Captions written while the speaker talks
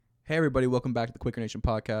Hey everybody, welcome back to the Quaker Nation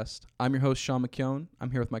podcast. I'm your host, Sean McKeown. I'm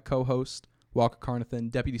here with my co-host, Walker Carnathan,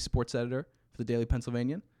 Deputy Sports Editor for the Daily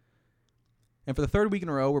Pennsylvanian. And for the third week in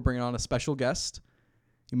a row, we're bringing on a special guest.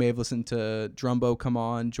 You may have listened to Drumbo come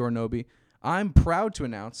on, Jordan Obi. I'm proud to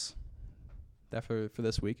announce that for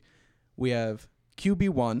this week, we have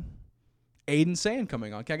QB1, Aidan Sayin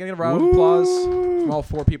coming on. Can I get a round of applause from all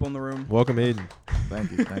four people in the room? Welcome, Aidan.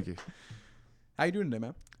 Thank you. How you doing today,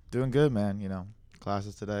 man? Doing good, man.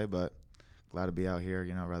 Classes today, but glad to be out here,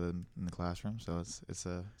 rather than in the classroom. So it's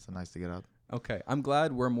nice to get out. Okay, I'm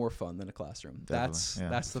glad we're more fun than a classroom. Definitely,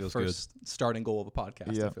 That's the Feels first starting goal of a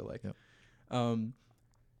podcast. Yep. I feel like. Yep.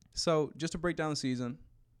 So just to break down the season,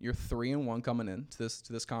 you're 3-1 coming in to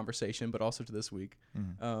this conversation, but also to this week.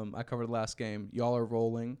 Mm-hmm. I covered the last game. Y'all are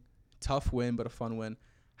rolling. Tough win, but a fun win.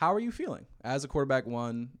 How are you feeling as a quarterback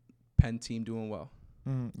one? Penn team doing well.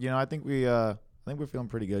 I think we're feeling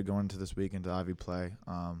pretty good going into this week into Ivy play.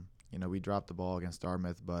 We dropped the ball against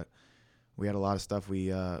Dartmouth, but we had a lot of stuff we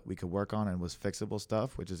could work on and was fixable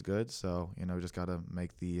stuff, which is good. So we just got to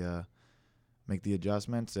make the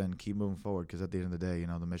adjustments and keep moving forward, because at the end of the day,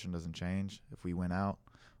 the mission doesn't change. If we win out,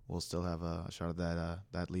 we'll still have a shot at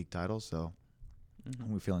that league title. So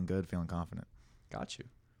we're feeling good, feeling confident. Got you.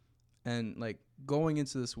 And going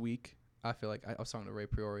into this week, I feel like I was talking to Ray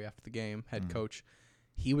Priori after the game, head coach.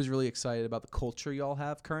 He was really excited about the culture y'all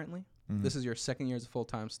have currently. Mm-hmm. This is your second year as a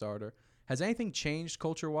full-time starter. Has anything changed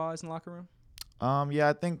culture-wise in the locker room? Yeah,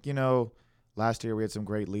 I think, last year we had some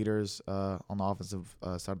great leaders on the offensive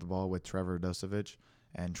side of the ball with Trevor Dosevich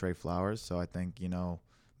and Trey Flowers. So I think,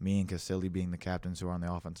 me and Casilli being the captains who are on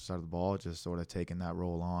the offensive side of the ball, just sort of taking that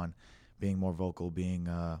role on, being more vocal, being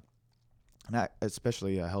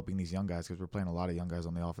especially helping these young guys, because we're playing a lot of young guys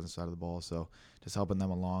on the offensive side of the ball. So just helping them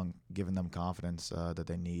along, giving them confidence that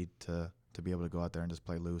they need to be able to go out there and just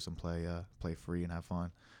play loose and play free and have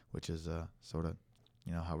fun, which is sort of,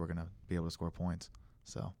 how we're going to be able to score points.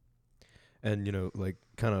 So. And,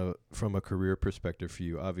 kind of from a career perspective for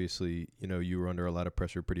you, obviously, you were under a lot of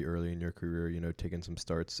pressure pretty early in your career, taking some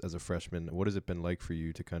starts as a freshman. What has it been like for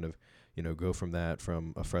you to kind of, go from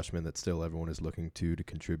a freshman that still everyone is looking to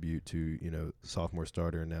contribute to, sophomore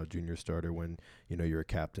starter and now junior starter when, you're a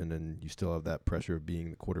captain and you still have that pressure of being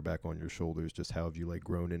the quarterback on your shoulders? Just how have you,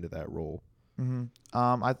 grown into that role? Mm-hmm.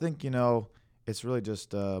 I think, it's really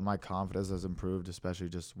just my confidence has improved, especially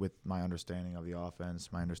just with my understanding of the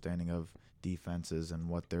offense, my understanding of defenses and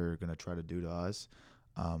what they're going to try to do to us.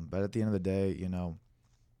 But at the end of the day,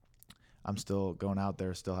 I'm still going out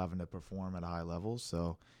there, still having to perform at a high level.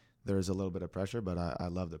 So there's a little bit of pressure, but I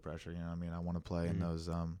love the pressure. I want to play in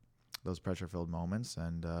those pressure-filled moments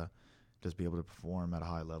and just be able to perform at a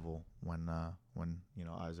high level when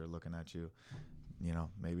eyes are looking at you.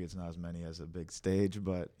 Maybe it's not as many as a big stage,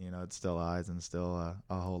 but, it's still eyes and still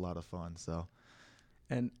a whole lot of fun. So,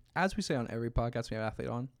 and as we say on every podcast we have an athlete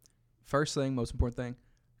on, first thing, most important thing,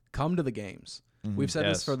 come to the games. Mm-hmm. We've said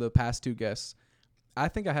this for the past two guests. I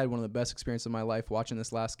think I had one of the best experiences of my life watching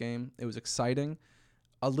this last game. It was exciting,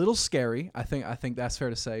 a little scary. I think that's fair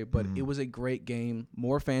to say, but it was a great game.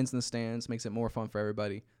 More fans in the stands makes it more fun for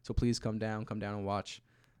everybody. So please come down and watch.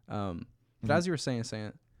 But as you were saying,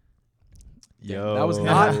 Yo.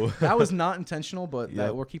 that was not intentional, but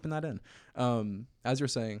we're keeping that in. As you're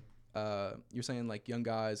saying young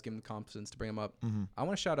guys, give them the confidence to bring them up. I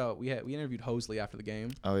want to shout out. We interviewed Hosley after the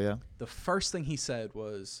game. Oh yeah. The first thing he said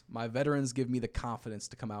was, "My veterans give me the confidence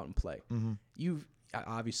to come out and play." You're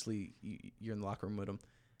in the locker room with him.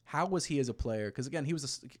 How was he as a player? Because again, he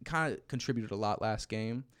was kind of contributed a lot last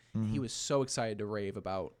game. He was so excited to rave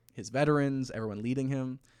about his veterans, everyone leading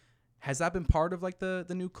him. Has that been part of the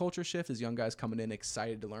new culture shift? As young guys coming in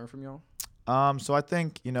excited to learn from y'all? So I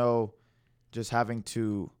think, just having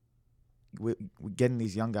to getting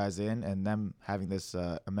these young guys in and them having this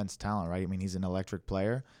immense talent, right? I mean, he's an electric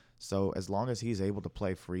player. So as long as he's able to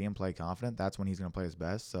play free and play confident, that's when he's going to play his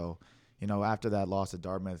best. So, after that loss at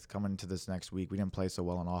Dartmouth, coming into this next week, we didn't play so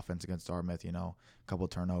well on offense against Dartmouth, a couple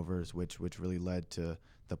of turnovers, which really led to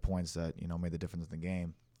the points that, made the difference in the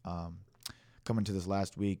game. Coming to this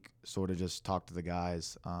last week, sort of just talk to the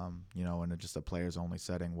guys, in just a players-only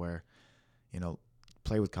setting where,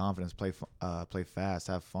 play with confidence, play fast,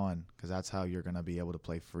 have fun, because that's how you're going to be able to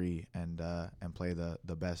play free and play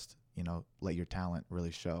the best, let your talent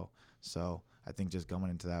really show. So I think just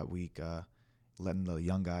going into that week, letting the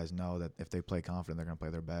young guys know that if they play confident, they're going to play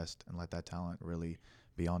their best and let that talent really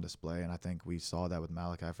be on display. And I think we saw that with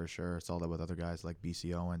Malachi for sure, saw that with other guys like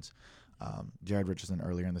BC Owens. Jared Richardson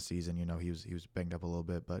earlier in the season, he was banged up a little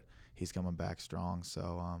bit, but he's coming back strong.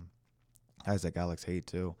 So Isaac Alex Haight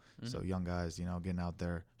too. So young guys, getting out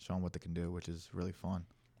there, showing what they can do, which is really fun.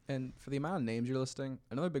 And for the amount of names you're listing,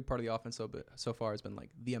 another big part of the offense so far has been like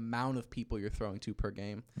the amount of people you're throwing to per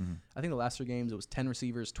game. Mm-hmm. I think the last 3 games it was 10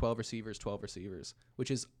 receivers, 12 receivers, 12 receivers,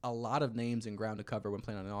 which is a lot of names and ground to cover when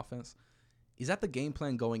playing on an offense. Is that the game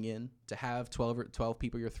plan going in to have 12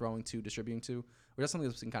 people you're throwing to, distributing to, or is that something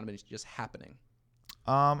that's kind of just happening?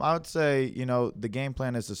 I would say, the game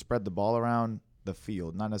plan is to spread the ball around the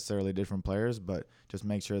field, not necessarily different players, but just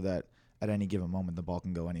make sure that at any given moment the ball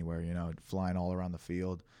can go anywhere, flying all around the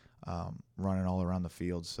field, running all around the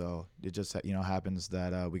field. So it just, happens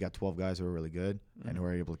that we got 12 guys who are really good and who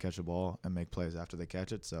are able to catch the ball and make plays after they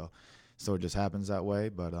catch it. So it just happens that way.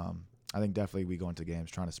 But I think definitely we go into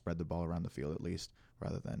games trying to spread the ball around the field at least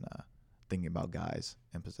rather than thinking about guys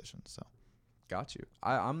in position. So. Got you.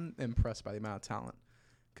 I'm impressed by the amount of talent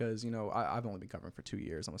because, I've only been covering for 2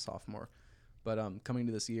 years. I'm a sophomore. But coming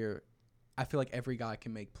into this year, I feel like every guy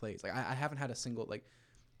can make plays. Like I haven't had a single, like,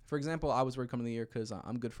 for example, I was worried coming to the year because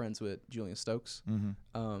I'm good friends with Julian Stokes. Mm-hmm.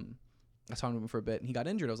 I talked to him for a bit, and he got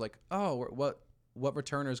injured. I was like, oh, what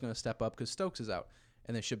returner is going to step up because Stokes is out?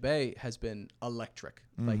 And then Shabay has been electric.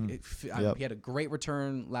 Mm-hmm. Like he had a great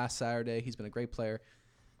return last Saturday. He's been a great player.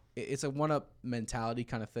 It's a one-up mentality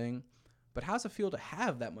kind of thing. But how's it feel to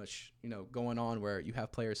have that much, going on where you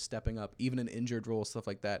have players stepping up, even in injured roles, stuff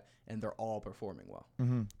like that, and they're all performing well?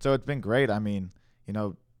 Mm-hmm. So it's been great. I mean,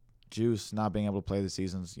 Juice not being able to play the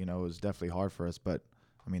seasons, was definitely hard for us. But,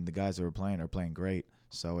 I mean, the guys that are playing great.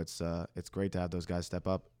 So it's great to have those guys step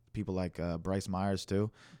up. People like Bryce Myers,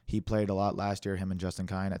 too. He played a lot last year, him and Justin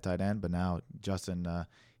Kine at tight end. But now Justin,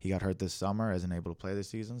 he got hurt this summer, isn't able to play this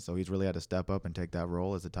season. So he's really had to step up and take that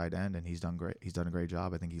role as a tight end, and he's done great. He's done a great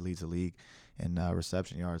job. I think he leads the league in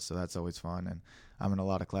reception yards, so that's always fun. And I'm in a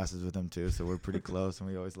lot of classes with him, too, so we're pretty close, and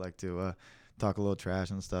we always like to talk a little trash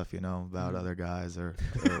and stuff, about other guys or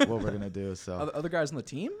what we're going to do. So Other guys on the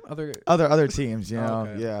team? Other teams,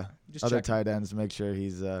 okay. Yeah. Just other checking. tight ends to make sure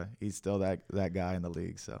he's still that guy in the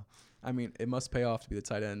league. So I mean, it must pay off to be the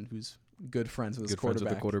tight end who's good friends with his Friends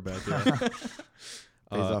quarterback. with the quarterback, yeah.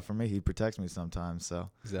 pays off for me. He protects me sometimes. So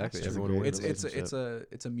Exactly. That's Everyone a great wins.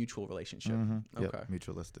 It's a mutual relationship. Mm-hmm. Okay. Yep,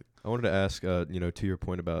 mutualistic. I wanted to ask, to your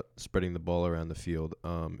point about spreading the ball around the field.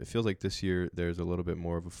 It feels like this year there's a little bit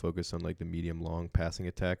more of a focus on like the medium-long passing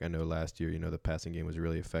attack. I know last year, the passing game was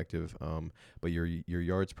really effective, but your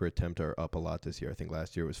yards per attempt are up a lot this year. I think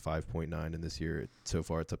last year it was 5.9, and this year so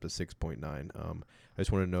far it's up to 6.9. I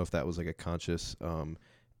just want to know if that was like a conscious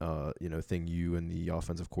thing you and the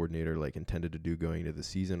offensive coordinator like intended to do going into the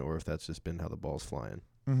season, or if that's just been how the ball's flying.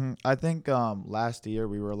 Mm-hmm. I think last year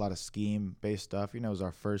we were a lot of scheme-based stuff. It was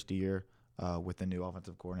our first year with the new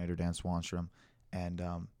offensive coordinator, Dan Swanstrom, and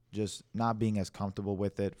just not being as comfortable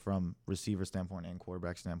with it from receiver standpoint and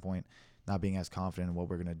quarterback standpoint, not being as confident in what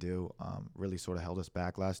we're going to do really sort of held us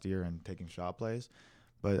back last year and taking shot plays.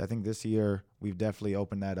 But I think this year we've definitely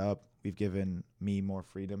opened that up. We've given me more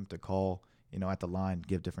freedom to call, at the line,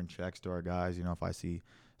 give different checks to our guys. If I see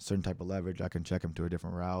a certain type of leverage, I can check them to a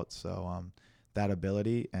different route. So that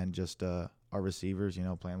ability and just our receivers,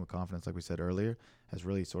 playing with confidence, like we said earlier, has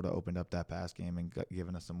really sort of opened up that pass game and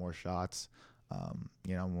given us some more shots.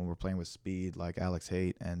 When we're playing with speed like Alex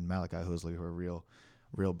Haight and Malachi Housley, who are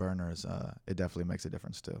real burners, it definitely makes a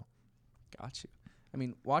difference too. Got you. I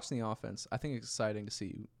mean, watching the offense, I think it's exciting to see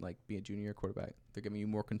you like be a junior quarterback. They're giving you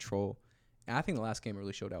more control. And I think the last game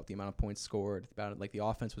really showed out the amount of points scored. About it, like the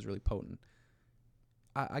offense was really potent.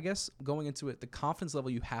 I guess going into it, the confidence level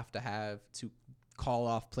you have to call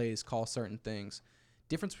off plays, call certain things.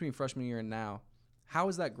 Difference between freshman year and now, how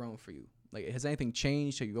has that grown for you? Like, has anything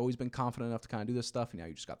changed? Have you always been confident enough to kind of do this stuff, and now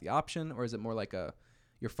you just got the option, or is it more like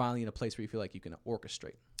you're finally in a place where you feel like you can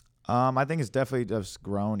orchestrate? I think it's definitely just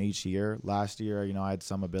grown each year. Last year, I had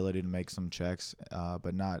some ability to make some checks,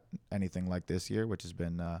 but not anything like this year, which has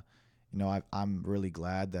been, I'm really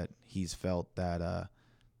glad that he's felt that,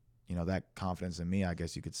 that confidence in me, I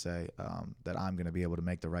guess you could say, that I'm going to be able to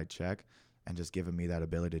make the right check and just giving me that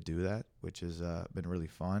ability to do that, which has been really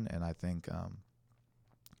fun. And I think,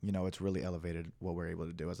 it's really elevated what we're able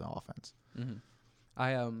to do as an offense.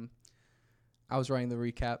 Mm-hmm. I was writing the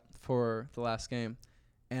recap for the last game,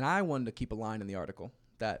 and I wanted to keep a line in the article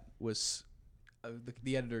that was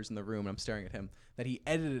the editor's in the room, and I'm staring at him, that he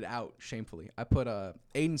edited out shamefully. I put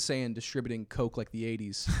Aidan Sayin distributing coke like the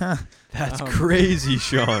 80s. That's crazy,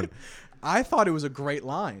 Sean. I thought it was a great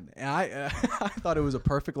line, and I thought it was a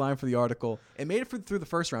perfect line for the article. It made it through the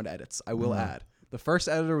first round edits, I will add. The first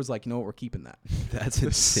editor was like, you know what, we're keeping that. That's the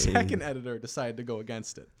insane. second editor decided to go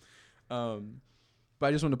against it. But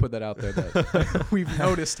I just wanted to put that out there that we've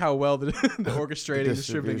noticed how well the orchestrating,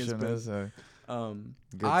 distributing has been. is a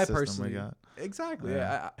good I system personally, we got. exactly.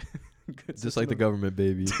 Yeah. Just like the government,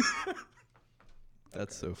 baby.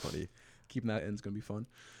 That's so funny. Keeping that in is going to be fun.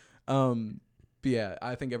 But yeah,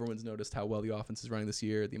 I think everyone's noticed how well the offense is running this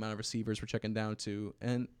year, the amount of receivers we're checking down to,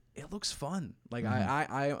 and it looks fun. Like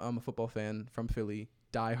I am a football fan from Philly,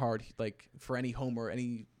 die hard, like for any home or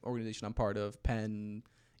any organization I'm part of, Penn,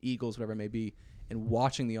 Eagles, whatever it may be, and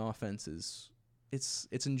watching the offense it's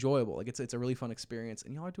enjoyable. Like it's a really fun experience,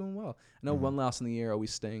 and y'all are doing well. I know one loss in the year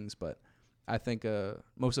always stings, but I think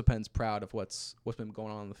most of Penn's proud of what's been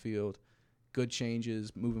going on the field. Good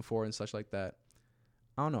changes, moving forward and such like that.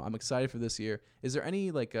 I don't know. I'm excited for this year. Is there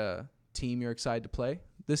any team you're excited to play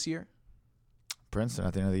this year? Princeton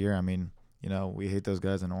at the end of the year. I mean, we hate those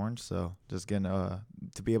guys in orange, so just getting to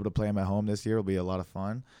be able to play them at home this year will be a lot of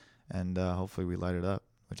fun, and hopefully we light it up,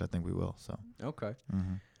 which I think we will. So okay.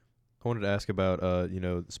 Mm-hmm. I wanted to ask about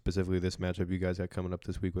specifically this matchup you guys got coming up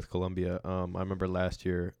this week with Columbia. I remember last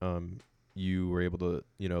year you were able to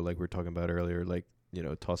like we were talking about earlier,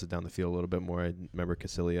 toss it down the field a little bit more. I remember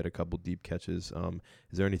Casilli had a couple deep catches.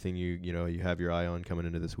 Is there anything you have your eye on coming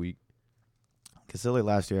into this week? Casilli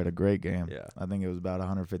last year had a great game. Yeah. I think it was about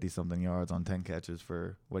 150-something yards on 10 catches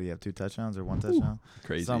for, what do you have, 2 touchdowns or 1 touchdown?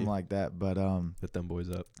 Crazy. Something like that. But Get them boys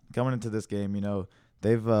up. coming into this game,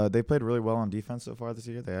 they played really well on defense so far this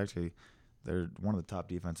year. They're one of the top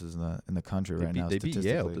defenses in the country right now. They beat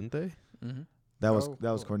Yale, didn't they? Mm-hmm. That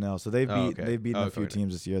was Cornell. So they've beaten a few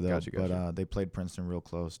teams this year though. Gotcha. They played Princeton real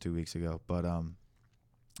close 2 weeks ago. But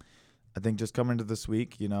I think just coming into this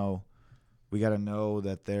week, we got to know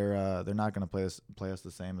that they're not going to play us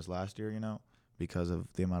the same as last year, because of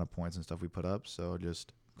the amount of points and stuff we put up. So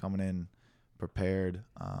just coming in prepared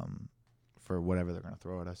for whatever they're going to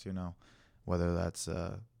throw at us, whether that's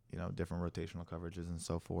different rotational coverages and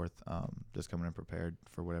so forth. Just coming in prepared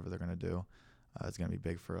for whatever they're going to do. It's going to be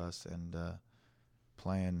big for us, and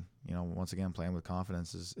playing with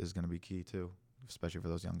confidence is going to be key too, especially for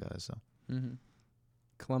those young guys. So. Mm-hmm.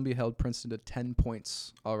 Columbia held Princeton to 10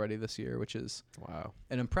 points already this year, which is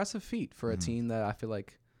an impressive feat for a team that I feel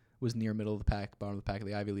like was near middle of the pack, bottom of the pack of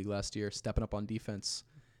the Ivy League last year, stepping up on defense.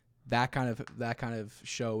 That kind of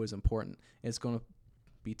show is important. It's going to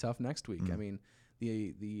be tough next week. I mean,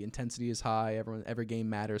 the intensity is high. Every game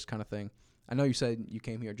matters, kind of thing. I know you said you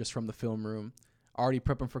came here just from the film room, already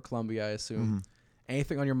prepping for Columbia, I assume.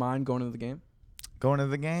 Anything on your mind going into the game? Going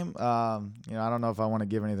into the game, I don't know if I want to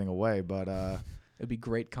give anything away, but it'd be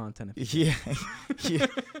great content. Yeah.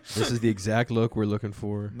 This is the exact look we're looking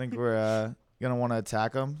for. I think we're gonna want to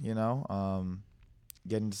attack them.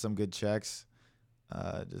 Get into some good checks,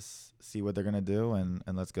 just see what they're gonna do, and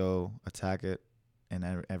let's go attack it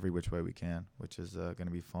in every which way we can, which is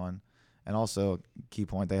gonna be fun. And also, key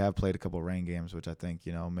point, they have played a couple of rain games, which I think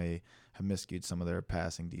may have miscued some of their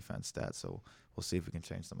passing defense stats. So we'll see if we can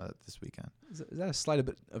change some of that this weekend. Is that a slight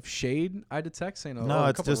bit of shade I detect? Saying no,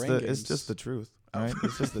 it's just the truth. Right?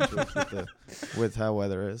 It's just the truth with how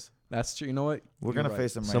weather is. That's true. You know what? We're going to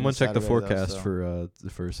face some rain. Someone check the forecast though, so. for the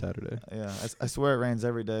first Saturday. Yeah, I swear it rains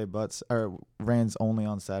every day, or rains only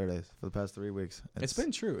on Saturdays for the past 3 weeks. It's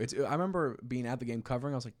been true. I remember being at the game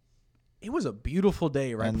covering. I was like, it was a beautiful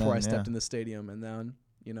day before I stepped in the stadium, and then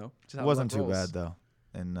just it wasn't too bad though.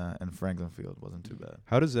 In Franklin Field, wasn't too bad.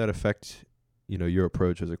 How does that affect your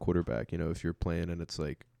approach as a quarterback? If you're playing and it's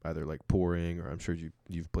like either like pouring, or I'm sure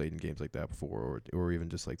you've played in games like that before, or even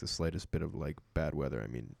just like the slightest bit of like bad weather. I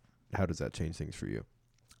mean, how does that change things for you?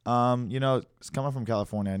 It's coming from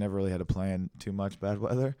California. I never really had to play in too much bad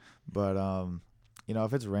weather, but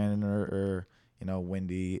if it's raining or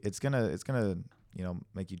windy, it's gonna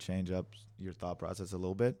make you change up your thought process a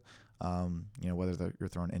little bit. Whether you're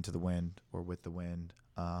throwing into the wind or with the wind,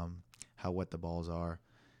 how wet the balls are.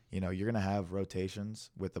 You're going to have rotations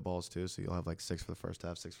with the balls too. So you'll have like 6 for the first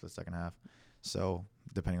half, 6 for the second half. So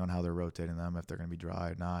depending on how they're rotating them, if they're going to be dry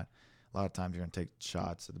or not, a lot of times you're going to take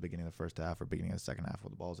shots at the beginning of the first half or beginning of the second half where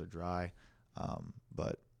the balls are dry.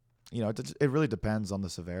 But it really depends on the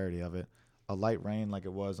severity of it. A light rain like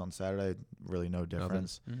it was on Saturday, really no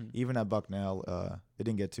difference. Even at Bucknell, it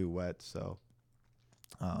didn't get too wet, so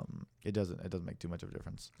it doesn't make too much of a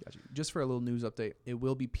difference. Gotcha. Just for a little news update, it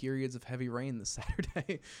will be periods of heavy rain this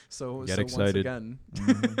Saturday. so Get excited.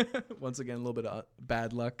 Once again, a little bit of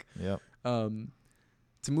bad luck. Yep.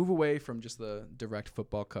 To move away from just the direct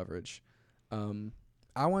football coverage,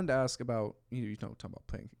 I wanted to ask about talking about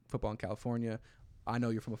playing football in California. I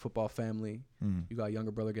know you're from a football family. You got a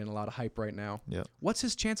younger brother getting a lot of hype right now. Yep. What's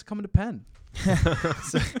his chance of coming to Penn?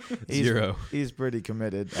 Zero. He's pretty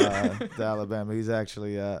committed to Alabama. He's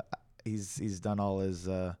actually he's done all his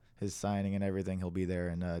signing and everything. He'll be there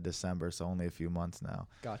in December, so only a few months now.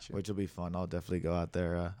 Gotcha. Which will be fun. I'll definitely go out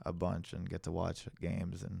there a bunch and get to watch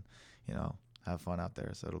games and have fun out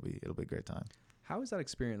there. So it'll be a great time. How is that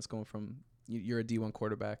experience going from you're a D1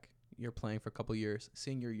 quarterback, you're playing for a couple years,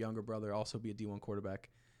 seeing your younger brother also be a D1 quarterback?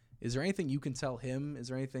 Is there anything you can tell him? Is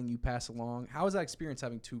there anything you pass along? How is that experience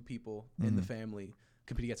having two people in the family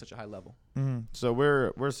competing at such a high level? So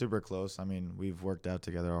we're super close. I mean, we've worked out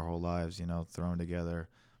together our whole lives, thrown together.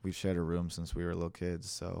 We've shared a room since we were little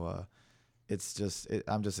kids. So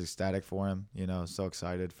I'm just ecstatic for him, so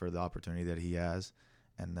excited for the opportunity that he has.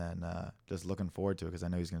 And then just looking forward to it because I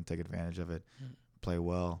know he's going to take advantage of it, play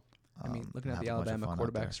well. I mean, looking at the Alabama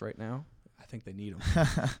quarterbacks right now, I think they need him.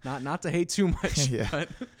 not to hate too much. Yeah. But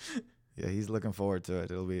Yeah, he's looking forward to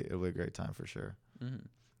it. It'll be a great time for sure.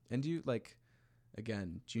 And do you,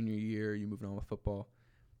 again, junior year, you moving on with football.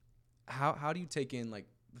 How do you take in the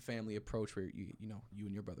family approach where you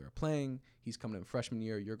and your brother are playing? He's coming in freshman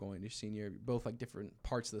year, you're going to senior, both different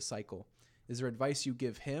parts of the cycle. Is there advice you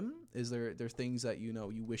give him? Is there things that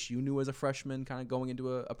you wish you knew as a freshman, kind of going into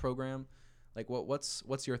a program?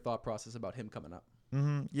 What's your thought process about him coming up?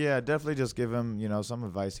 Yeah, definitely just give him some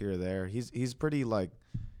advice here or there. He's pretty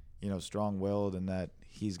strong-willed in that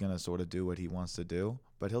he's gonna sort of do what he wants to do,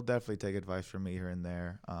 but he'll definitely take advice from me here and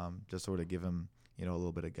there. Just sort of give him a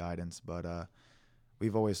little bit of guidance. But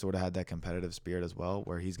we've always sort of had that competitive spirit as well,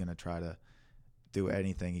 where he's gonna try to do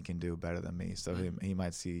anything he can do better than me. So he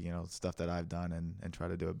might see stuff that I've done and try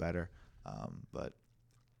to do it better. But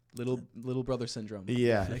little brother syndrome.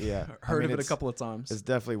 Yeah. Heard of it a couple of times. It's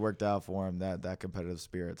definitely worked out for him, that competitive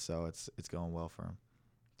spirit. So it's going well for him.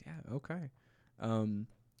 Yeah. Okay.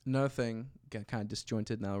 Another thing, again, kind of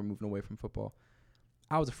disjointed. Now we're moving away from football.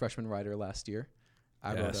 I was a freshman writer last year.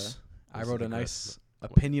 I wrote a nice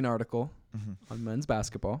opinion article on men's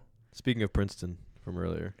basketball. Speaking of Princeton from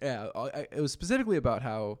earlier. Yeah, it was specifically about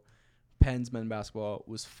how Penn's men's basketball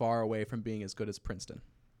was far away from being as good as Princeton.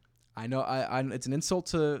 I know it's an insult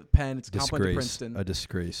to Penn. It's a compliment to Princeton. A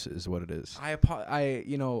disgrace is what it is. I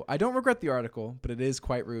don't regret the article, but it is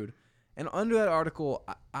quite rude. And under that article,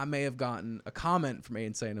 I may have gotten a comment from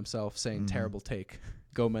Aidan Sayin himself saying, terrible take,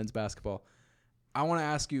 go men's basketball. I want to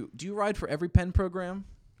ask you, do you ride for every Penn program?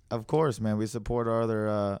 Of course, man. We support our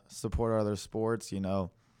other sports,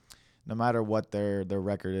 No matter what their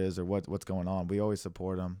record is or what's going on, we always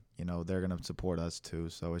support them. They're going to support us too.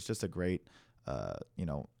 So it's just a great,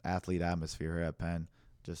 athlete atmosphere here at Penn,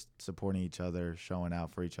 just supporting each other, showing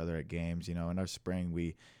out for each other at games. In our spring,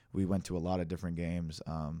 we went to a lot of different games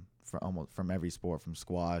from every sport, from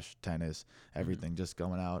squash, tennis, everything, just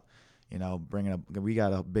going out, we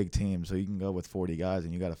got a big team, so you can go with 40 guys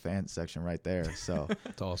and you got a fan section right there. So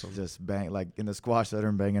it's awesome. Just bang, in the squash center,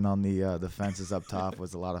 banging on the fences up top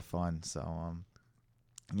was a lot of fun. So,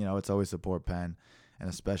 it's always support Penn, and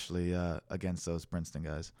especially against those Princeton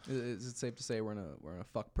guys. Is it safe to say we're in a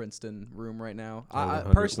fuck Princeton room right now? I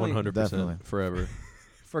personally, 100%, definitely, forever.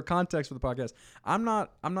 For context for the podcast, I'm not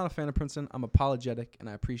a fan of Princeton. I'm apologetic, and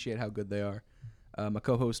I appreciate how good they are. My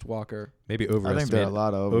co-host Walker. Maybe I think they're a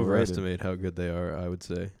lot overestimate how good they are, I would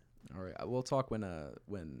say. All right, we'll talk when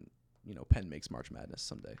Penn makes March Madness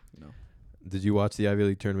someday. Did you watch the Ivy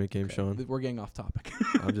League tournament game, Sean? We're getting off topic.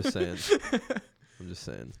 I'm just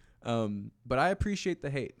saying. But I appreciate the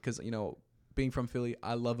hate because being from Philly,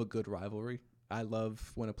 I love a good rivalry. I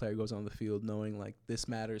love when a player goes on the field knowing this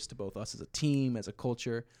matters to both us as a team, as a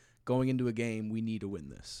culture. Going into a game, we need to win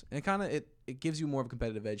this, and it gives you more of a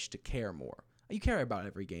competitive edge to care more. You care about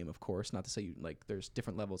every game, of course. Not to say there's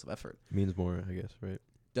different levels of effort. Means more, I guess, right?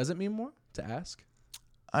 Does it mean more to ask?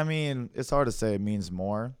 I mean, it's hard to say it means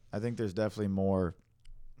more. I think there's definitely more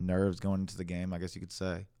nerves going into the game, I guess you could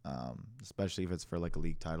say, especially if it's for a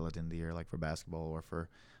league title at the end of the year, for basketball, or for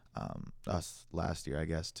us last year, I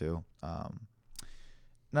guess, too.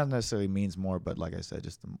 Not necessarily means more, but like I said,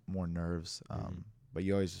 just more nerves. But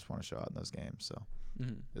you always just want to show out in those games, so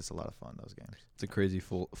it's a lot of fun, those games. It's a crazy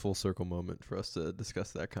full circle moment for us to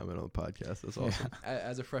discuss that comment on the podcast. That's awesome.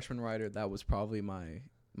 As a freshman writer, that was probably my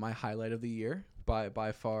highlight of the year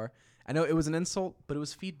by far. I know it was an insult, but it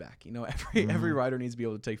was feedback. Every writer needs to be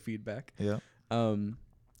able to take feedback. Yeah. And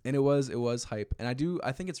it was hype. And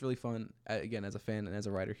I think it's really fun, again, as a fan and as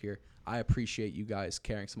a writer here. I appreciate you guys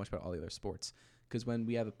caring so much about all the other sports. Because when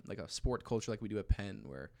we have a sport culture like we do at Penn,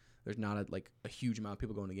 where there's not a huge amount of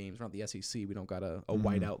people going to games. We're not the SEC. We don't got a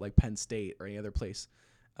whiteout like Penn State or any other place.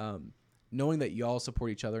 Knowing that y'all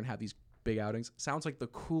support each other and have these big outings sounds like the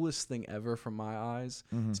coolest thing ever from my eyes.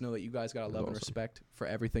 To know that you guys got a love and respect for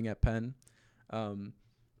everything at Penn. But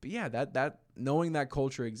yeah, that knowing that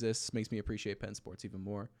culture exists makes me appreciate Penn sports even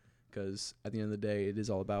more. Because at the end of the day, it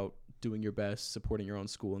is all about doing your best, supporting your own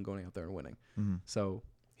school, and going out there and winning. So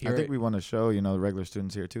I think we want to show the regular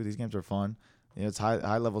students here too. These games are fun. it's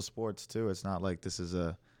high level sports too. It's not like this is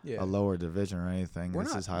a lower division or anything.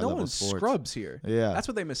 This is high level one's sports. Scrubs here. Yeah, that's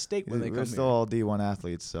what they mistake when they come We're here. still all D1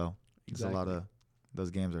 athletes, so Exactly. there's a lot of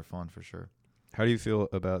those games are fun for sure. How do you feel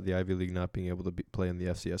about the Ivy League not being able to play in the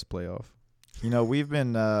FCS playoff? We've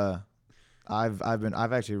been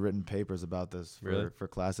I've actually written papers about this for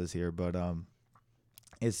classes here, but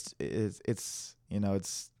it's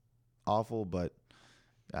it's awful, but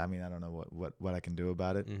I mean, I don't know what I can do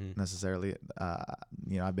about it necessarily.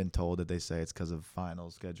 I've been told that they say it's because of final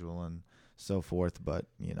schedule and so forth, but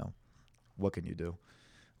what can you do?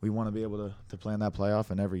 We want to be able to play in that playoff,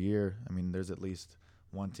 and every year, I mean, there's at least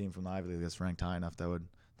one team from the Ivy League that's ranked high enough that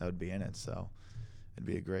would be in it. So it'd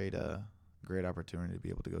be a great opportunity to be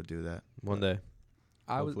able to go do that one day.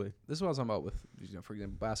 This is what I was talking about with, for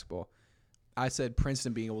example, basketball. I said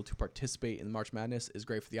Princeton being able to participate in March Madness is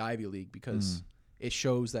great for the Ivy League because it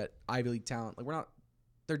shows that Ivy League talent,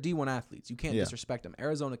 they're D1 athletes. You can't disrespect them.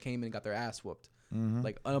 Arizona came in and got their ass whooped.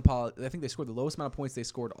 I think they scored the lowest amount of points they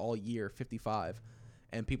scored all year, 55.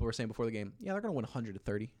 And people were saying before the game, they're going to win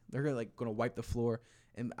 130. They're going to wipe the floor.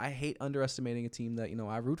 And I hate underestimating a team that,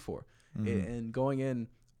 I root for. And going in,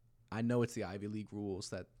 I know it's the Ivy League rules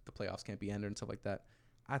that the playoffs can't be entered and stuff like that.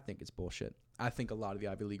 I think it's bullshit. I think a lot of the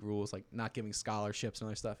Ivy League rules, like not giving scholarships and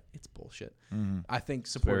other stuff, it's bullshit. I think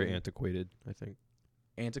supporting... Very antiquated, I think.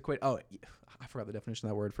 Antiquated? Oh, I forgot the definition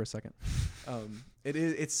of that word for a second.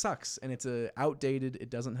 It sucks, and it's outdated. It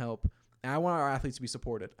doesn't help. And I want our athletes to be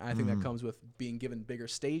supported. I think that comes with being given bigger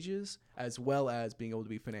stages as well as being able to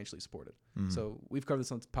be financially supported. So we've covered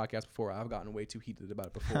this on the podcast before. I've gotten way too heated about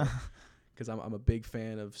it before because I'm a big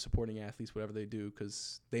fan of supporting athletes, whatever they do,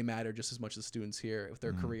 because they matter just as much as students here with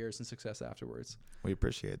their careers and success afterwards. We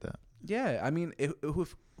appreciate that. Yeah, I mean,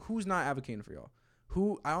 who's not advocating for y'all?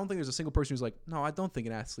 I don't think there's a single person who's like, no, I don't think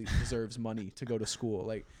an athlete deserves money to go to school.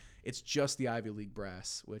 Like, it's just the Ivy League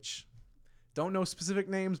brass, which don't know specific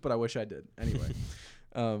names, but I wish I did. Anyway,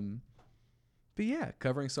 but yeah,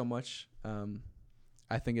 covering so much.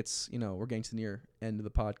 I think it's, we're getting to the near end of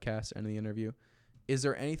the podcast, end of the interview. Is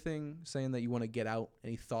there anything saying that you want to get out?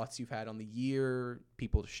 Any thoughts you've had on the year?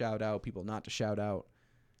 People to shout out, people not to shout out,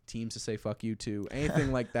 teams to say fuck you to,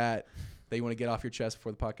 anything like that you want to get off your chest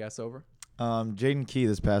before the podcast's over? Jaden Key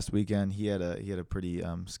this past weekend, he had a pretty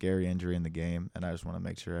scary injury in the game, and I just want to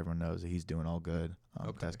make sure everyone knows that he's doing all good.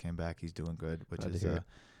 Test came back, he's doing good,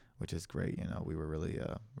 which is great. We were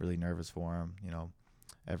really nervous for him.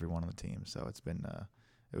 Everyone on the team. So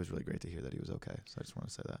it was really great to hear that he was okay. So I just want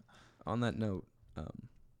to say that. On that note,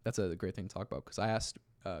 that's a great thing to talk about because I asked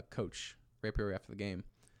Coach right after the game.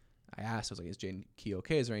 I was like, "Is Jaden Key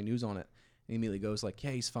okay? Is there any news on it?" And he immediately goes like,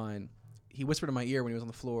 "Yeah, he's fine." He whispered in my ear when he was on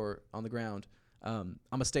the floor on the ground, "I'm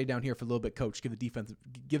gonna stay down here for a little bit, Coach. Give the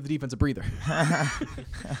defense a breather."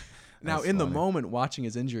 Now, in the moment, watching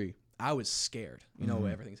his injury, I was scared.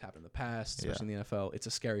 Everything's happened in the past, especially in the NFL. It's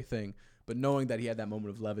a scary thing. But knowing that he had that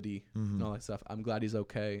moment of levity and all that stuff, I'm glad he's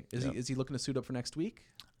okay. Is he looking to suit up for next week?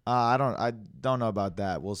 I don't know about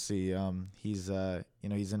that. We'll see. He's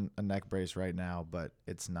he's in a neck brace right now, but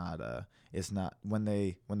it's not when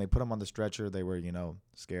they put him on the stretcher, they were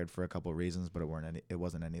scared for a couple of reasons, but it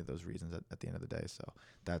wasn't any of those reasons at the end of the day. So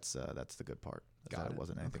that's the good part. It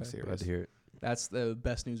wasn't anything serious. Glad to hear it. That's the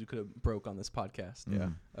best news we could have broke on this podcast. Yeah.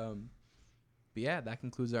 But yeah, that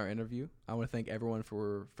concludes our interview. I want to thank everyone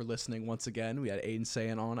for listening once again. We had Aidan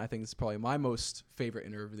Sayin on. I think it's probably my most favorite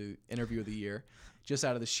interview of the year, just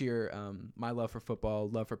out of the sheer my love for football,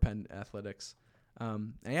 love for Penn athletics.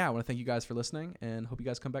 And yeah, I want to thank you guys for listening and hope you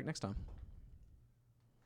guys come back next time.